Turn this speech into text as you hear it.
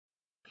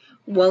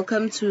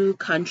Welcome to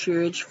Country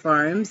Ridge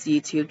Farms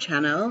YouTube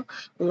channel.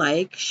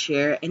 Like,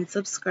 share, and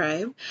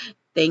subscribe.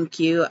 Thank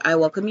you. I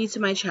welcome you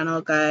to my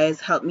channel, guys.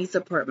 Help me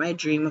support my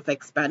dream of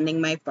expanding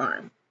my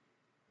farm.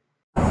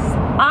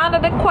 Under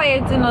the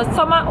quiet,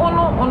 some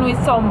of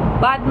with some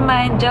bad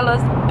mind,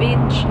 jealous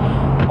bitch.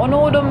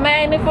 Uno don't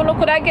mind if uno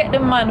could I get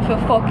the man for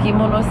fuck him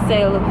on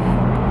self.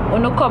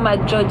 Uno come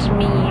and judge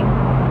me.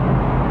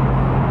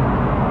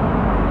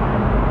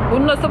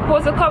 Uno not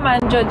supposed to come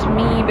and judge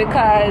me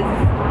because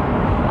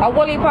I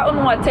won't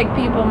want to take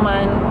people,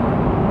 man.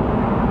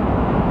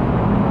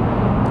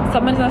 So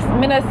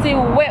I see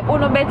where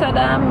uno better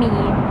than me.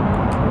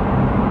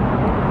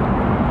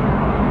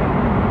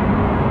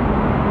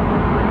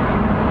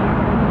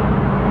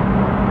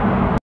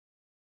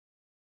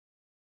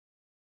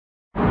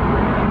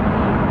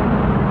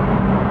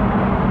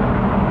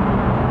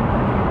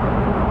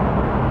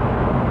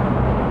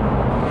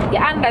 You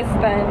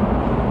understand?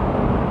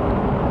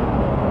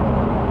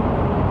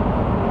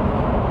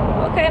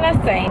 What kind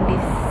of saying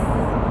this?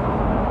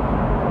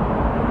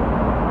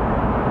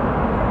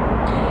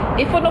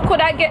 If you could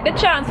I get the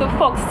chance to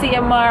fuck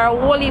CMR,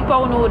 whole heap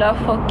of you would have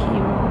fuck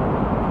him.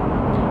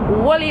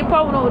 Whole heap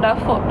of you would have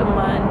fuck the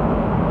man.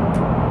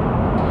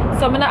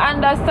 So I don't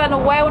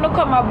understand why you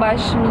come and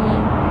bash me.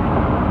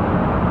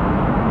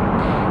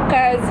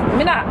 Cause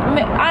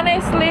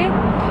honestly,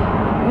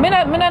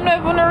 I don't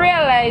even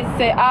realize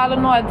say all I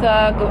know I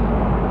talk.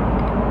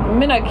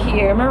 I don't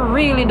care. I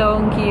really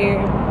don't care.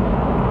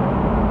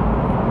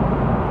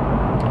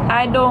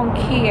 I don't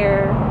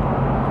care.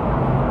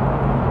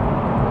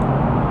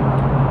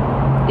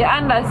 You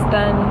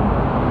understand?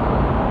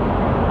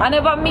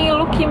 Whenever me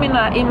look him in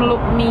him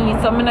look me,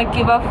 so I don't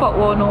give a fuck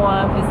what no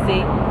one to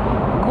say.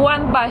 Go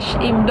and bash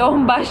him,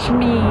 don't bash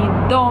me.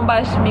 Don't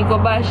bash me, go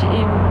bash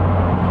him.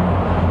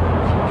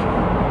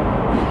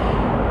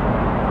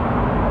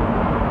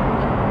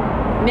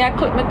 Me I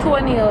clip my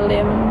toenail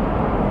them.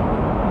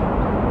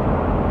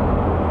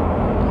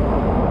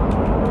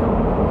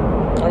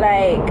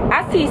 Like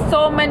I see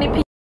so many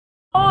people.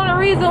 Only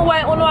reason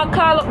why I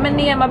call up my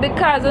name is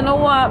because I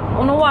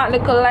want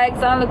little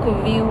likes and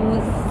little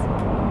views.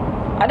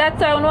 At that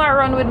time I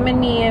run with my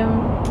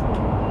name.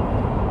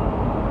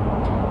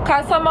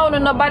 Cause somehow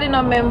nobody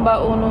no member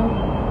uno.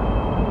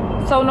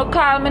 So I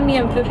call my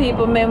name for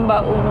people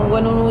member uno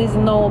when uno is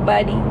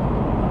nobody.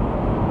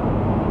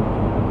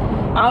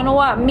 I don't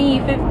want me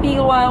to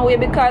feel one way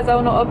because I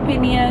have no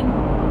opinion.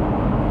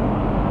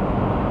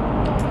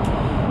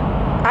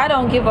 I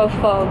don't give a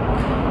fuck.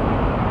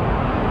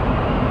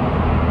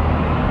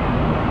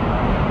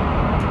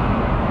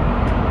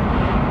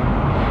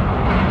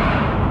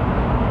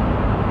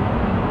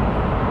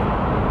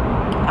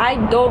 I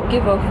don't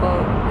give a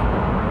fuck.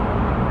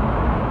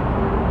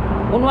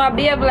 When I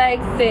behave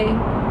like say,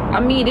 I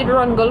did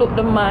run go look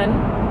the man.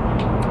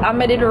 I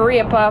did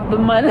rape off the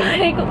man.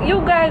 Like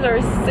you guys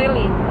are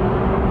silly.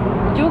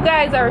 You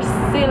guys are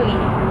silly.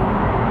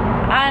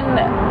 And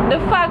the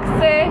fact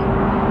say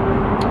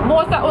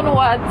most of you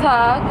want to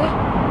talk.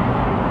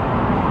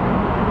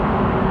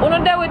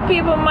 You there with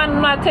people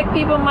man, not take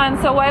people man,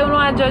 so why you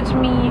want to judge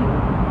me?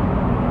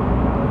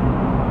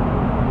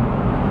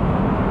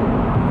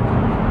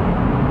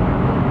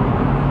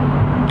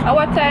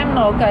 Our time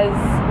now, cause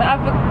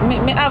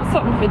me have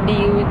something to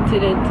deal with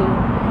today too.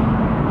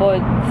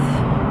 But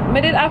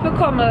me did have to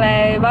come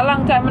live. A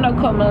long time I not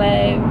come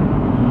live.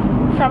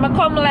 From I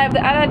come live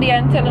the other day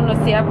and tell you to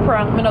see a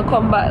prank, me not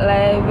come back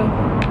live.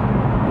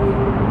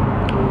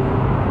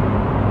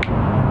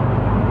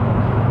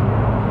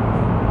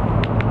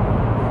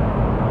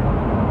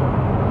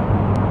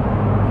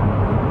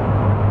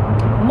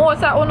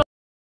 Most of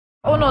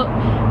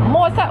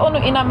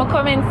you in my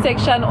comment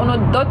section,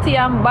 you dirty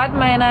and bad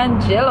mind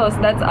and jealous.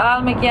 That's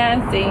all me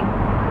can say.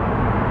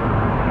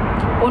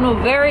 You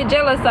very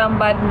jealous and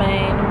bad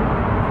mind.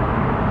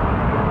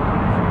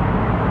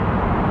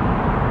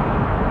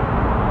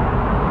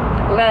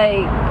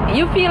 Like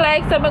you feel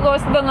like some go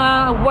sit down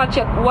and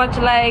watch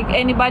like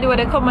anybody with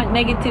a comment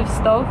negative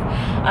stuff,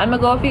 and me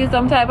go feel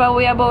some type of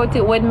way about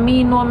it when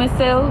me know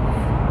myself.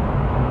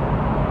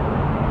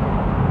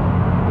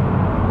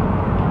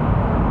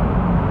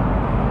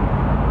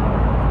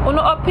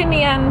 No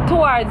opinion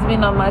towards me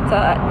no matter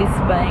at this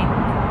point.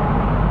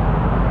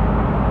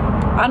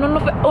 And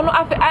you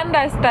have to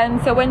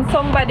understand, so when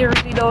somebody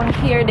really don't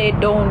care, they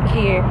don't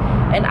care.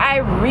 And I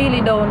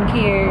really don't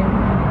care.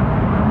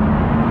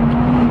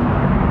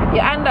 You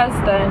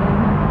understand?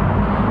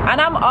 And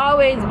I'm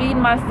always being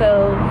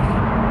myself.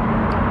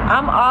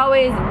 I'm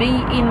always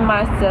being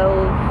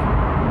myself.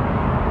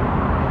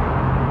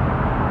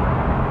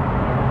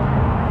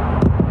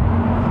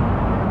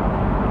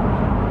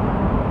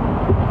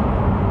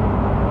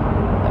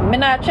 I'm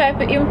not trying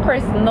to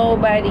impress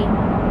nobody.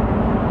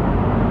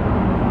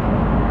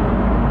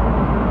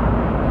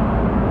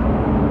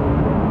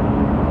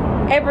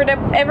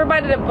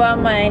 Everybody that bought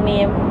my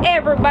name.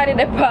 Everybody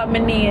that bought my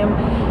name.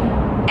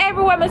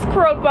 Everywhere I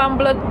scroll from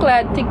blood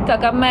clot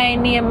TikTok and my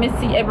name, I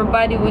see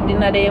everybody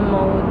within their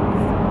mouth.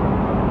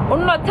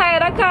 I'm not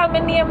tired of calling my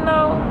name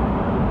now.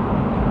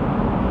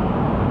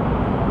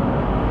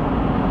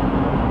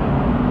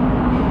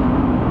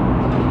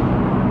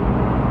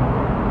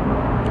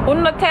 Who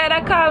not tired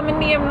of call me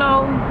name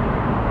now?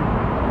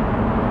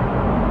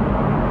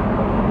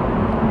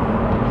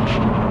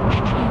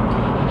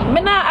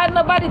 Me not add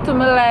nobody to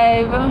my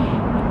live.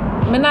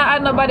 Me not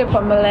add nobody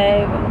for my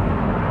live.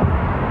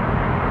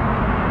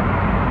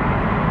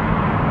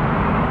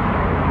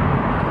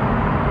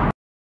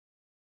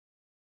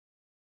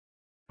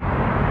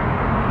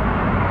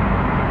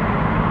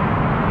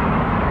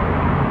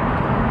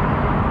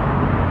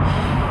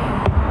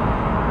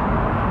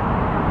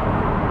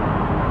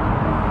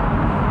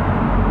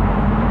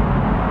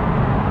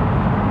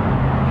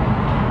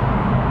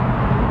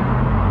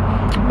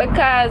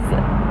 Because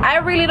I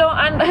really don't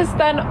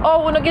understand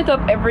how we get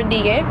up every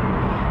day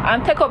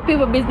and take up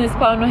people business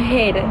for no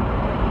head.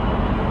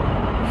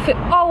 For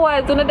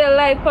hours, on their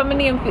life for my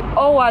name for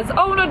hours.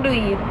 How we do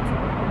it?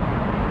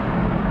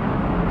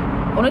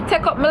 When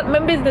take up my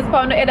business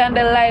for no head and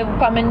their life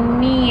for my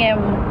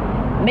name.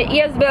 My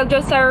ears bell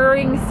just a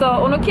ring,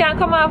 so you can't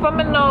come off of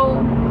me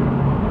now.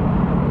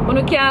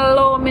 You can't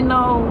allow me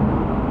now.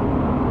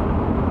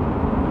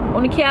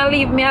 You can't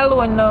leave me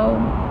alone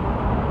now.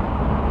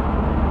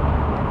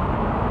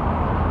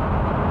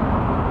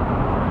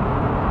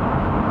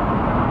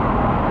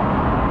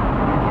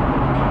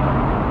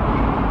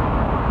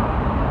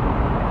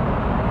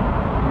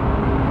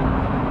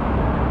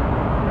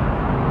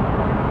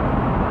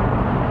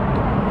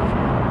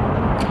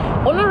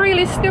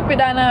 Really stupid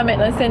and not make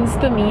no sense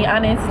to me,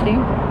 honestly.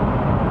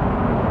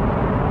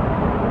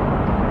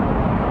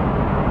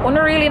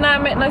 Really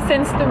not make no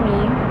sense to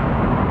me.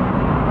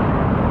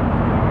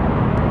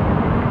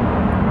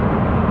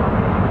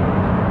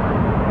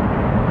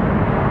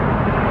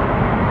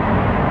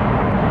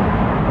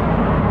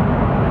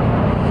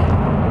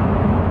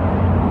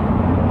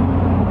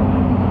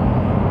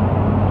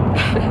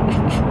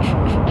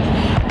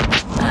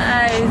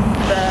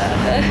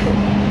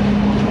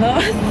 No,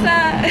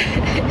 sir.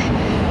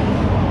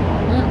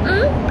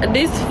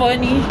 This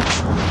funny.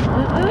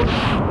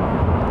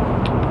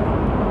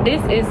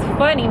 This is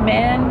funny,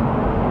 man.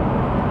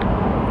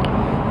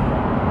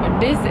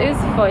 This is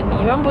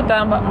funny. I'm put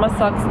on my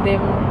socks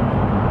them.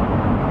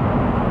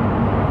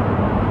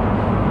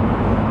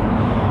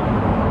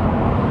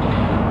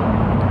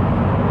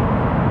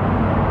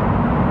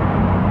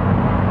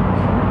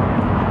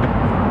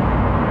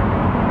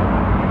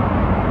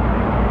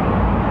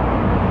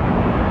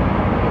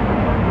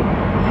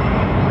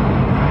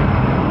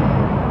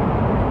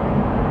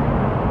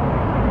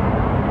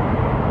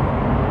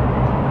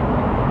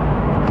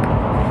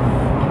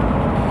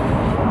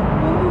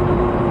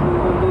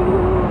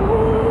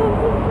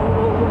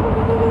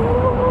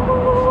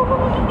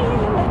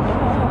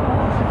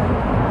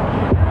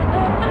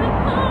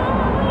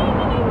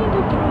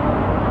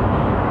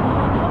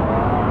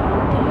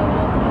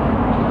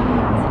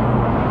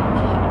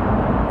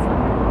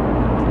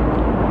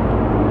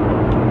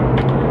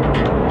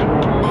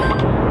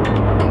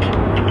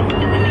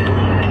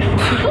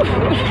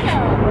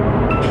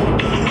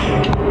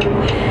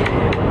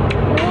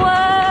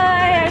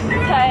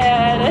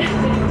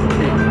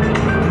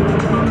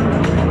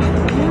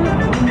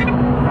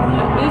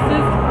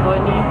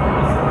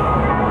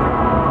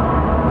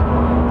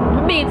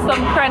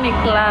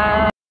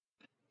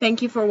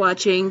 Thank you for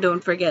watching.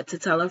 Don't forget to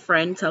tell a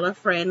friend,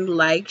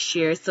 like,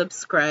 share,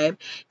 subscribe.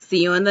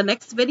 See you in the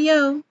next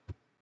video.